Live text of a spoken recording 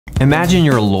Imagine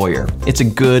you're a lawyer. It's a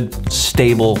good,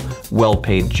 stable,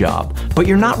 well-paid job, but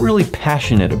you're not really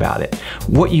passionate about it.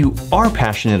 What you are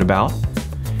passionate about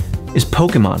is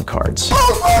Pokemon cards.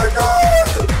 Oh my God!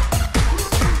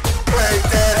 We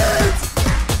did it!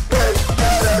 We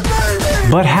did it,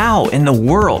 baby! But how in the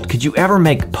world could you ever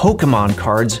make Pokemon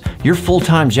cards your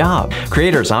full-time job?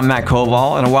 Creators, I'm Matt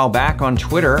Koval, and a while back on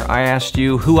Twitter, I asked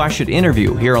you who I should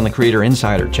interview here on the Creator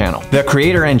Insider channel. The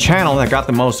creator and channel that got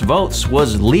the most votes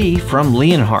was Lee from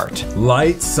Leonhart.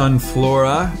 Light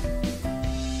Sunflora,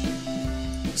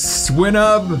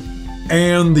 Swinub,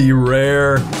 and the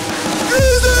rare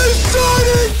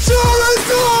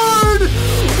Charizard!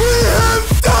 We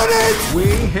have done it! we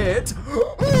hit.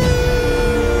 Oh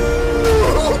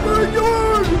my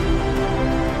God!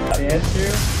 The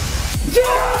answer?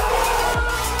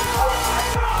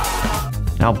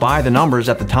 Now, by the numbers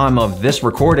at the time of this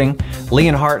recording,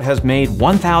 Leonhart has made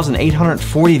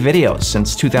 1,840 videos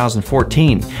since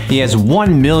 2014. He has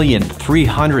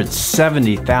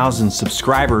 1,370,000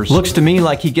 subscribers. Looks to me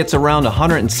like he gets around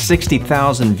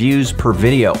 160,000 views per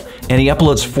video, and he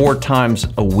uploads 4 times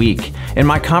a week. In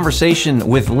my conversation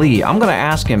with Lee, I'm gonna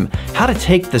ask him how to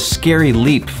take the scary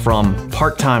leap from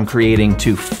part-time creating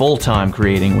to full-time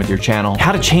creating with your channel,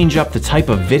 how to change up the type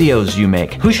of videos you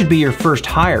make, who should be your first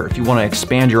hire if you wanna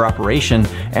expand your operation,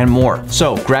 and more.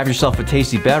 So grab yourself a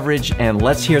tasty beverage and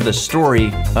let's hear the story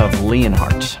of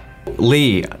Leonhart.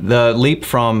 Lee, the leap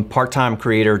from part-time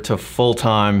creator to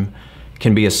full-time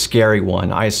can be a scary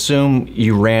one. I assume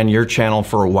you ran your channel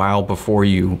for a while before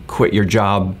you quit your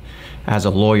job as a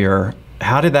lawyer.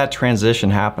 How did that transition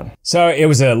happen? So it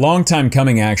was a long time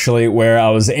coming, actually, where I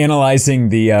was analyzing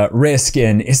the risk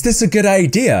in, is this a good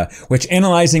idea? Which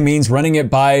analyzing means running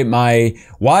it by my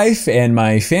wife and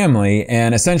my family,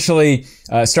 and essentially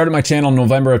started my channel in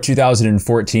November of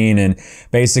 2014 and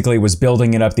basically was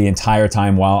building it up the entire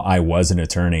time while I was an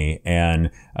attorney. And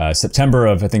September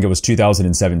of, I think it was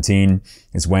 2017,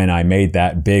 is when I made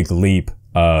that big leap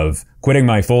of quitting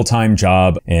my full-time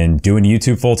job and doing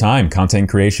YouTube full-time, content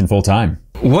creation full-time.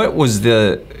 What was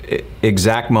the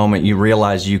exact moment you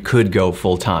realized you could go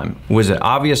full-time? Was it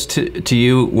obvious to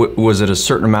you? Was it a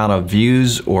certain amount of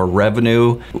views or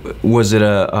revenue? Was it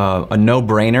a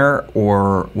no-brainer,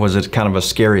 or was it kind of a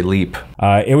scary leap?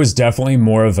 It was definitely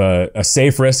more of a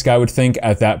safe risk, I would think,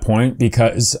 at that point,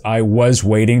 because I was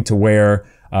waiting to where,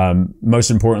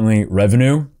 most importantly,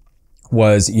 revenue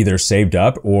was either saved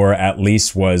up or at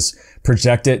least was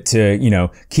projected to,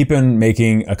 keep on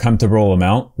making a comfortable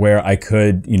amount where I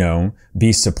could,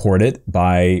 be supported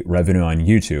by revenue on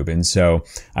YouTube. And so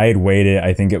I had waited,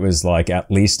 I think it was like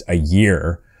at least a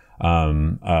year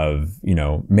of,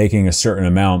 making a certain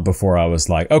amount before I was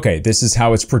like, okay, this is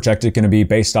how it's projected going to be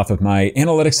based off of my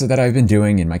analytics that I've been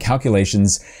doing and my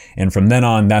calculations. And from then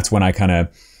on, that's when I kind of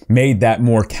made that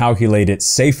more calculated,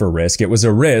 safer risk. It was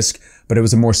a risk, but it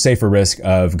was a more safer risk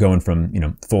of going from,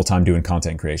 full-time doing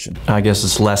content creation. I guess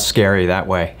it's less scary that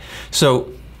way.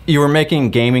 So you were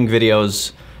making gaming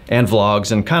videos and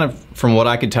vlogs and kind of, from what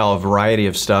I could tell, a variety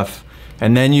of stuff.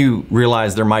 And then you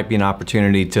realized there might be an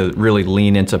opportunity to really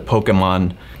lean into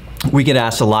Pokemon. We get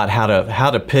asked a lot how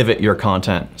to pivot your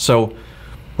content. So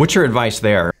what's your advice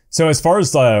there? So as far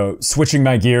as switching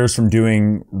my gears from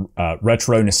doing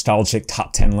retro nostalgic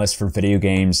top 10 lists for video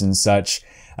games and such,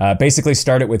 basically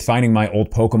started with finding my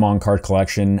old Pokemon card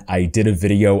collection. I did a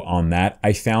video on that.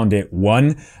 I found it,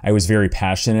 I was very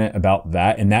passionate about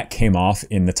that, and that came off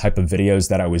in the type of videos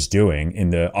that I was doing.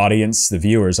 And the audience, the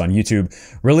viewers on YouTube,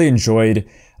 really enjoyed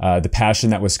the passion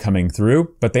that was coming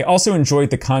through, but they also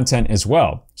enjoyed the content as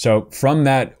well. So from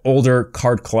that older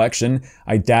card collection,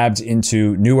 I dabbed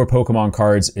into newer Pokemon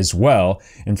cards as well.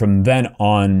 And from then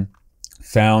on,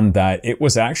 found that it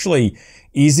was actually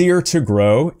easier to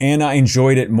grow, and I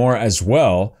enjoyed it more as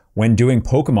well when doing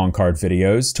Pokemon card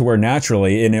videos, to where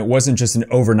naturally, and it wasn't just an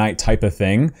overnight type of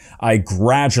thing, I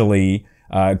gradually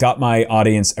got my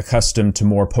audience accustomed to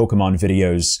more Pokemon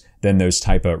videos than those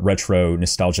type of retro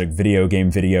nostalgic video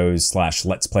game videos /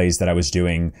 let's plays that I was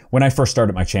doing when I first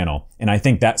started my channel. And I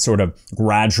think that sort of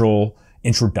gradual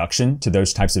introduction to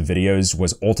those types of videos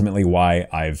was ultimately why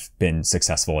I've been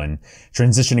successful in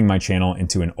transitioning my channel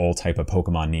into an old type of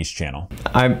Pokemon niche channel.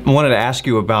 I wanted to ask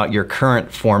you about your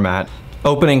current format.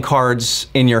 Opening cards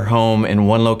in your home in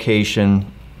one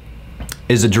location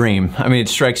is a dream. I mean, it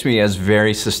strikes me as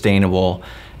very sustainable.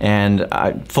 And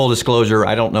full disclosure,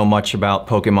 I don't know much about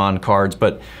Pokemon cards,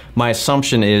 but my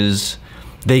assumption is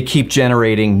they keep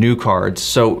generating new cards.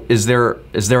 So is there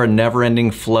a never-ending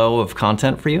flow of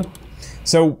content for you?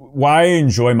 So why I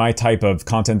enjoy my type of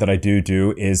content that I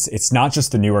do is it's not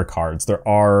just the newer cards. There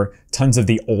are tons of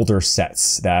the older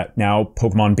sets that now,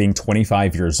 Pokemon being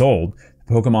 25 years old,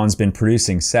 Pokemon's been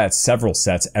producing sets, several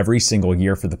sets every single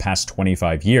year for the past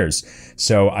 25 years.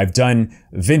 So I've done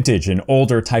vintage and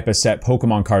older type of set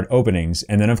Pokemon card openings.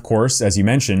 And then of course, as you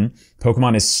mentioned,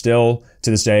 Pokemon is still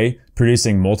to this day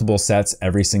producing multiple sets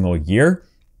every single year.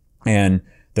 And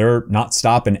they're not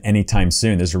stopping anytime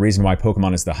soon. There's a reason why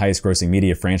Pokemon is the highest grossing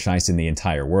media franchise in the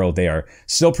entire world. They are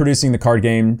still producing the card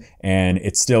game, and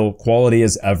it's still quality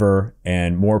as ever,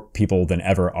 and more people than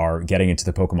ever are getting into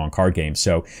the Pokemon card game.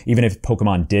 So even if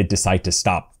Pokemon did decide to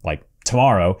stop like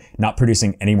tomorrow, not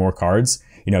producing any more cards,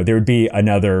 you know, there would be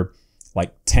another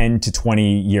like 10 to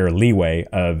 20 year leeway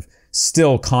of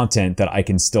still content that I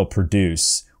can still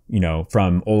produce, you know,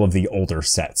 from all of the older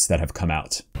sets that have come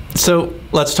out. So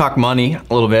let's talk money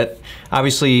a little bit.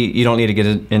 Obviously, you don't need to get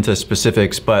into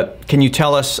specifics, but can you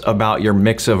tell us about your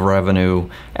mix of revenue,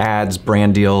 ads,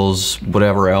 brand deals,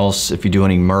 whatever else, if you do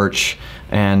any merch,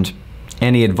 and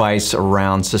any advice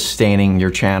around sustaining your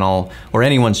channel or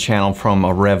anyone's channel from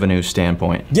a revenue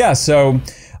standpoint? Yeah, so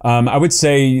I would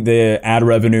say the ad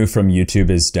revenue from YouTube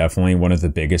is definitely one of the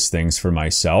biggest things for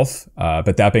myself.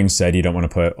 But that being said, you don't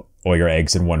want to put all your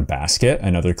eggs in one basket,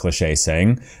 another cliche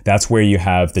saying. That's where you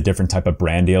have the different type of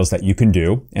brand deals that you can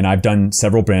do. And I've done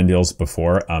several brand deals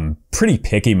before. I'm pretty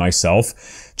picky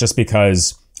myself just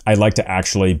because I like to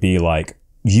actually be like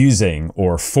using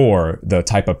or for the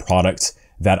type of product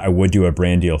that I would do a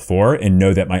brand deal for, and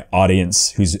know that my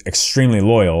audience, who's extremely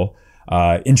loyal,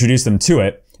 introduce them to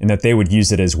it and that they would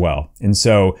use it as well. And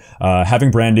so having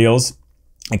brand deals,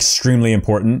 extremely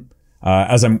important.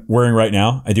 As I'm wearing right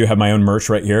now, I do have my own merch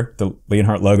right here, the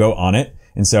Leonhart logo on it.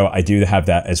 And so I do have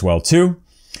that as well too.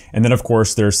 And then of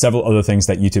course, there's several other things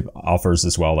that YouTube offers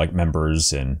as well, like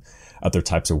members and other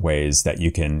types of ways that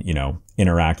you can, you know,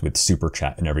 interact with Super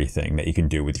Chat and everything that you can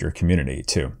do with your community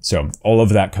too. So all of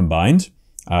that combined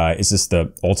is just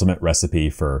the ultimate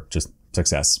recipe for just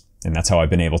success. And that's how I've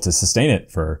been able to sustain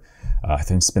it for, I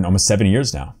think it's been almost 7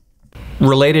 years now.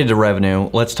 Related to revenue,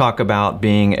 let's talk about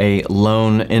being a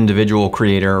lone individual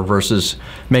creator versus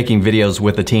making videos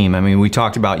with a team. I mean, we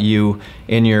talked about you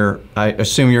in your, I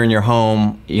assume you're in your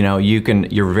home, you know,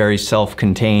 you're very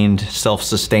self-contained,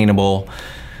 self-sustainable.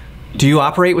 Do you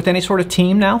operate with any sort of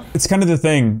team now? It's kind of the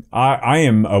thing. I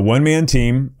am a one-man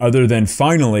team, other than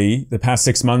finally, the past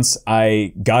 6 months,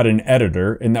 I got an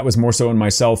editor, and that was more so in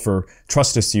myself for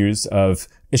trust issues of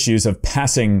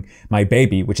passing my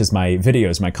baby, which is my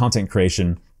videos, my content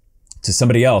creation, to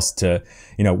somebody else to,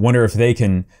 you know, wonder if they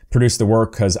can produce the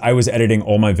work, because I was editing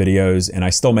all my videos and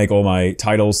I still make all my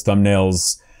titles,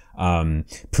 thumbnails,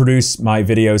 produce my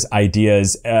videos,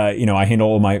 ideas, you know, I handle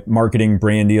all my marketing,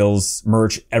 brand deals,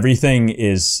 merch, everything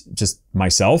is just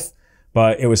myself.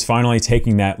 But it was finally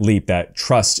taking that leap, that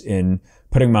trust in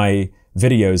putting my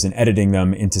videos and editing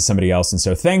them into somebody else. And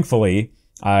so thankfully,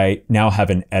 I now have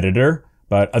an editor.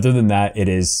 But other than that, it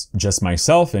is just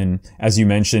myself. And as you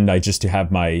mentioned, I just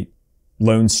have my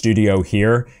lone studio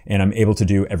here, and I'm able to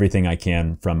do everything I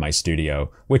can from my studio,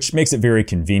 which makes it very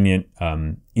convenient,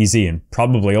 easy, and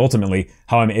probably ultimately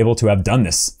how I'm able to have done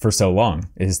this for so long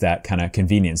is that kind of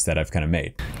convenience that I've kind of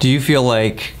made. Do you feel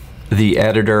like the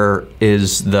editor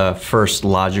is the first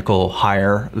logical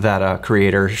hire that a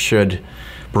creator should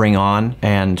bring on?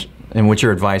 And what's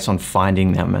your advice on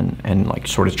finding them and like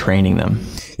sort of training them?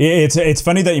 It's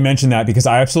funny that you mentioned that, because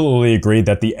I absolutely agree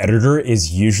that the editor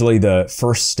is usually the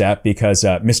first step, because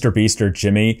Mr. Beast or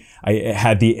Jimmy, I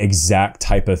had the exact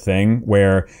type of thing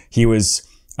where he was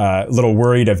a little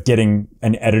worried of getting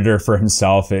an editor for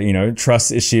himself, you know,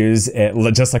 trust issues,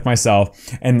 just like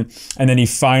myself. And then he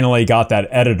finally got that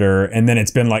editor, and then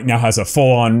it's been like now has a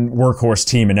full-on workhorse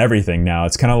team and everything now.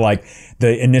 It's kind of like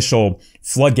the initial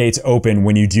floodgates open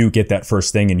when you do get that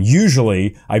first thing. And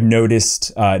usually I've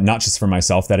noticed, not just for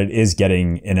myself, that it is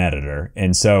getting an editor.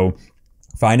 And so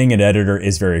finding an editor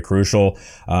is very crucial.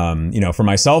 You know, for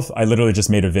myself, I literally just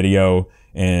made a video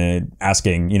and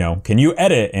asking, you know, can you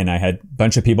edit? And I had a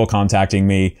bunch of people contacting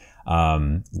me.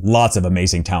 Lots of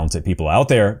amazing, talented people out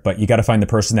there, but you got to find the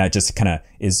person that just kind of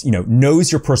is, you know,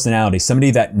 knows your personality,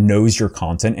 somebody that knows your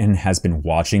content and has been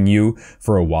watching you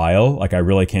for a while. Like, I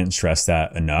really can't stress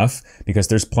that enough, because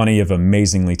there's plenty of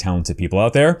amazingly talented people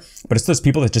out there, but it's those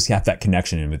people that just have that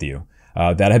connection in with you,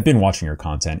 that have been watching your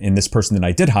content. And this person that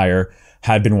I did hire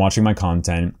had been watching my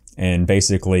content, and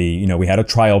basically, you know, we had a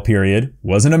trial period.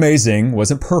 Wasn't amazing,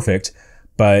 wasn't perfect,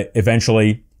 but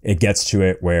eventually it gets to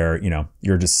it where, you know,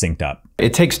 you're just synced up.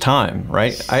 It takes time,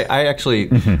 right? I actually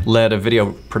led a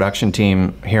video production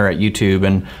team here at YouTube,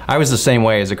 and I was the same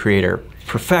way as a creator.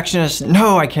 perfectionist.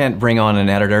 No, I can't bring on an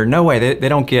editor. No way, they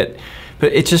don't get,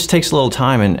 but it just takes a little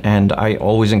time, and I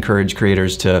always encourage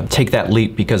creators to take that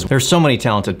leap because there's so many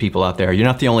talented people out there. You're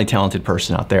not the only talented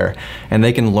person out there, and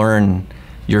they can learn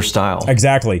your style.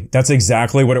 Exactly. That's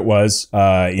exactly what it was.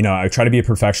 You know, I try to be a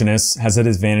perfectionist, has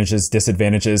its advantages,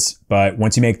 disadvantages, but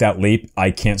once you make that leap,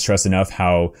 I can't stress enough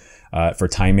how, for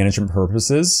time management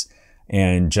purposes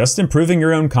and just improving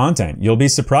your own content, you'll be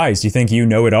surprised. You think you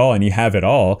know it all and you have it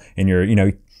all, and you're, you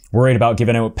know, worried about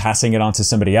passing it on to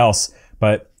somebody else.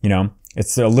 But, you know,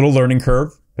 it's a little learning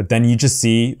curve, but then you just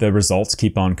see the results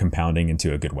keep on compounding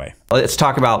into a good way. Let's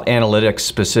talk about analytics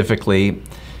specifically.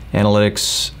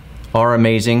 Analytics are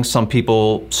amazing. Some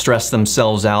people stress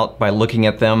themselves out by looking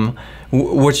at them.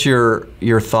 What's your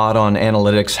thought on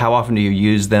analytics? How often do you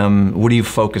use them? What do you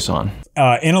focus on?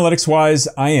 Analytics wise,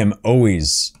 I am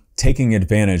always taking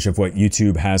advantage of what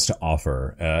YouTube has to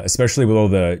offer, especially with all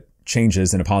the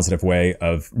changes in a positive way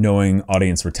of knowing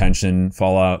audience retention,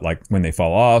 fallout, like when they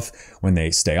fall off, when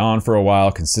they stay on for a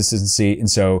while, consistency. And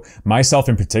so myself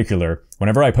in particular,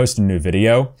 whenever I post a new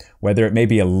video, whether it may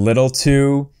be a little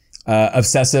too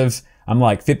obsessive, I'm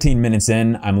like 15 minutes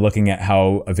in, I'm looking at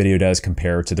how a video does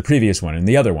compared to the previous one and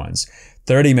the other ones.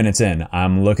 30 minutes in,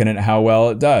 I'm looking at how well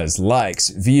it does, likes,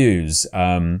 views,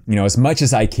 you know, as much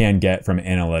as I can get from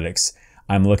analytics.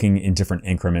 I'm looking in different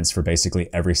increments for basically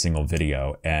every single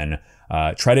video and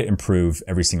try to improve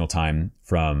every single time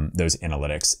from those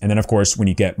analytics. And then of course, when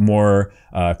you get more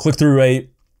click-through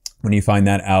rate, when you find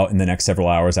that out in the next several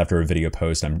hours after a video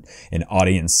post, I'm in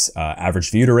audience average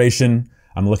view duration.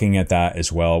 I'm looking at that as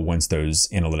well once those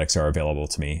analytics are available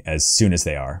to me, as soon as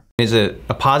they are. Is it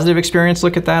a positive experience?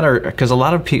 Look at that, or because a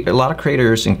lot of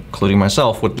creators, including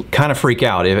myself, would kind of freak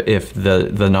out if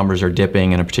the numbers are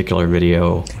dipping in a particular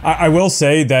video. I will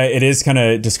say that it is kind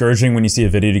of discouraging when you see a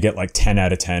video to get like 10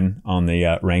 out of 10 on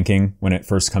the ranking when it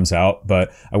first comes out.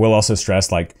 But I will also stress,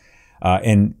 like,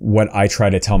 and what I try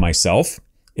to tell myself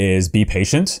is be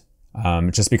patient.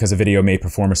 Just because a video may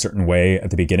perform a certain way at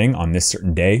the beginning on this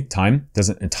certain day,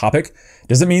 topic,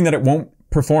 doesn't mean that it won't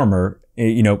perform or,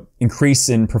 you know, increase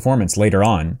in performance later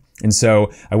on. And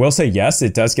so I will say, yes,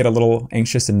 it does get a little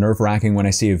anxious and nerve-wracking when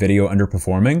I see a video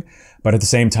underperforming, but at the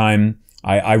same time,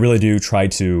 I really do try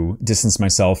to distance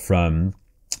myself from,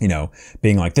 you know,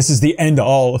 being like, this is the end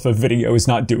all if a video is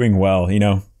not doing well, you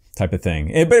know, type of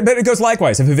thing. But it goes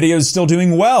likewise. If a video is still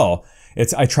doing well,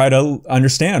 I try to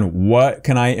understand what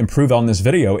can I improve on this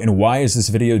video and why is this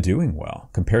video doing well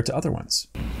compared to other ones.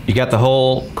 You got the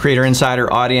whole Creator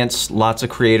Insider audience, lots of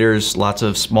creators, lots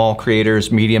of small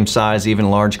creators, medium size, even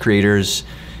large creators.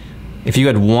 If you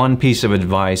had one piece of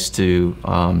advice to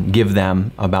give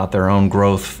them about their own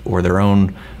growth or their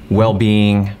own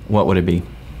well-being, what would it be?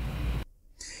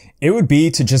 It would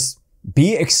be to just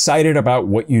be excited about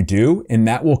what you do, and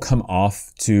that will come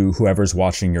off to whoever's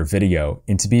watching your video,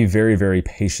 and to be very, very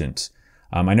patient.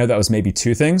 I know that was maybe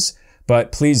two things,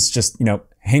 but please just, you know,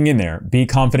 hang in there. Be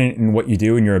confident in what you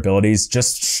do and your abilities.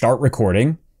 Just start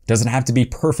recording. Doesn't have to be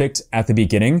perfect at the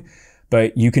beginning,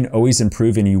 but you can always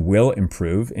improve, and you will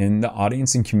improve, and the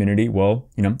audience and community will,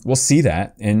 you know, will see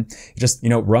that. And just, you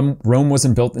know, Rome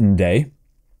wasn't built in a day.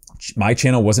 My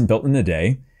channel wasn't built in a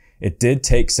day. It did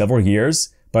take several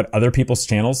years, but other people's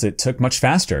channels, it took much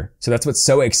faster. So that's what's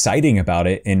so exciting about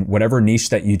it. And whatever niche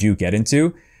that you do get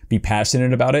into, be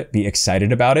passionate about it, be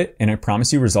excited about it, and I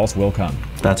promise you results will come.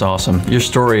 That's awesome. Your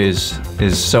story is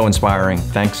so inspiring.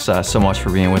 Thanks so much for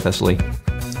being with us, Lee.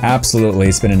 Absolutely,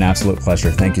 it's been an absolute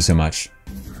pleasure. Thank you so much.